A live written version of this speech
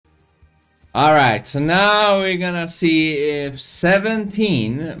Alright, so now we're gonna see if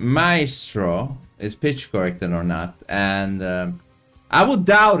 17 Maestro is pitch corrected or not. And I would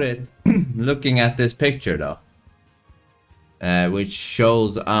doubt it looking at this picture though. Which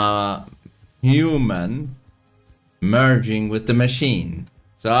shows a human merging with the machine.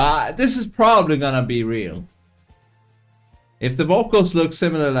 So this is probably gonna be real. If the vocals look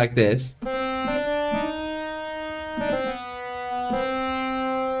similar like this.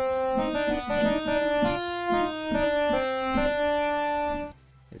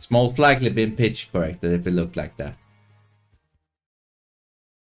 It's most likely been pitch corrected if it looked like that.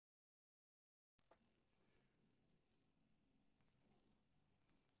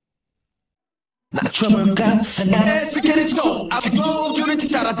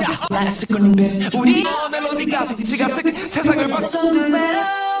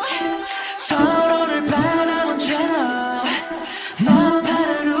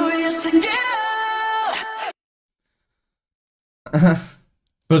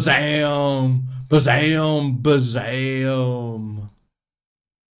 Bazam! Bazam! Bazam!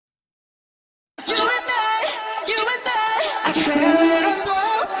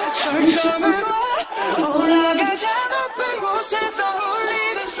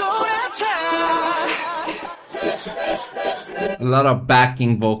 A lot of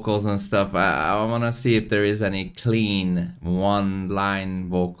backing vocals and stuff. I want to see if there is any clean one-line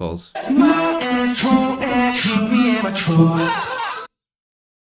vocals.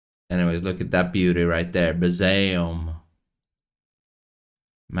 Anyways, look at that beauty right there. Bazam.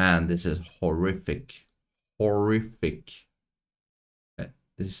 Man, this is horrific. Horrific.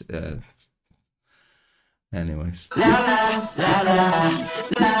 This, anyways.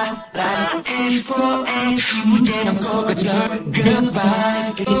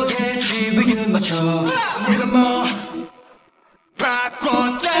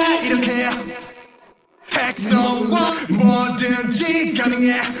 뭐든지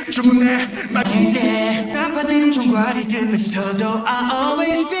가능해 주문해 나빠는 종과리 등에서도 I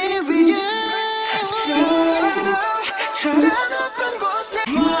always be with you 저런 곳에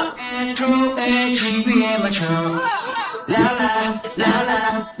마에스트로의 지위에 맞춰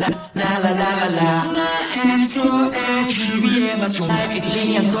라라라라라라라라라라 마에스트로의 지위에 맞춰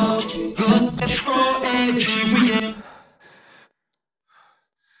잊지 않고 마에스트로의 지위에.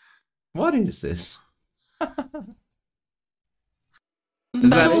 What is this? Is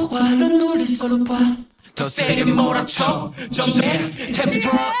that it?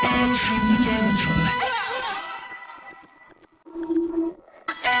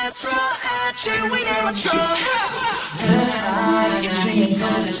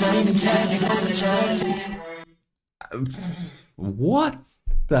 What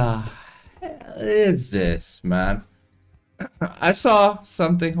the hell is this, man? I saw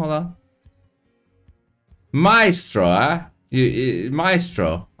something, hold on. Maestro, huh?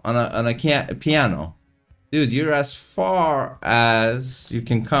 Maestro on a piano. Dude, you're as far as you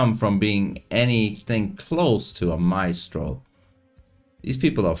can come from being anything close to a maestro. These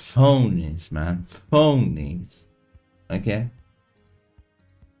people are phonies, man. Phonies. Okay?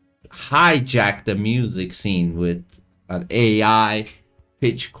 Hijack the music scene with an AI,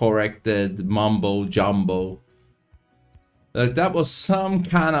 pitch corrected mumbo jumbo. Like, that was some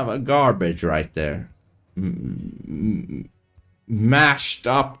kind of a garbage right there. Mashed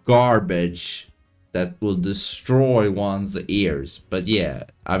up garbage that will destroy one's ears. But yeah,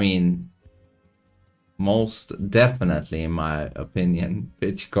 I mean, most definitely, in my opinion,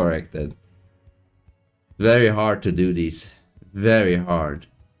 pitch corrected. Very hard to do these. Very hard.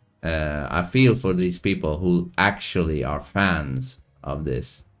 I feel for these people who actually are fans of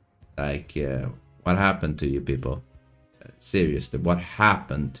this. Like, what happened to you people? Seriously, what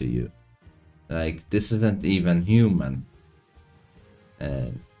happened to you? Like, this isn't even human.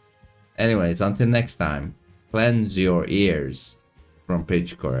 Anyways, until next time, cleanse your ears from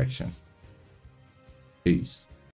pitch correction. Peace.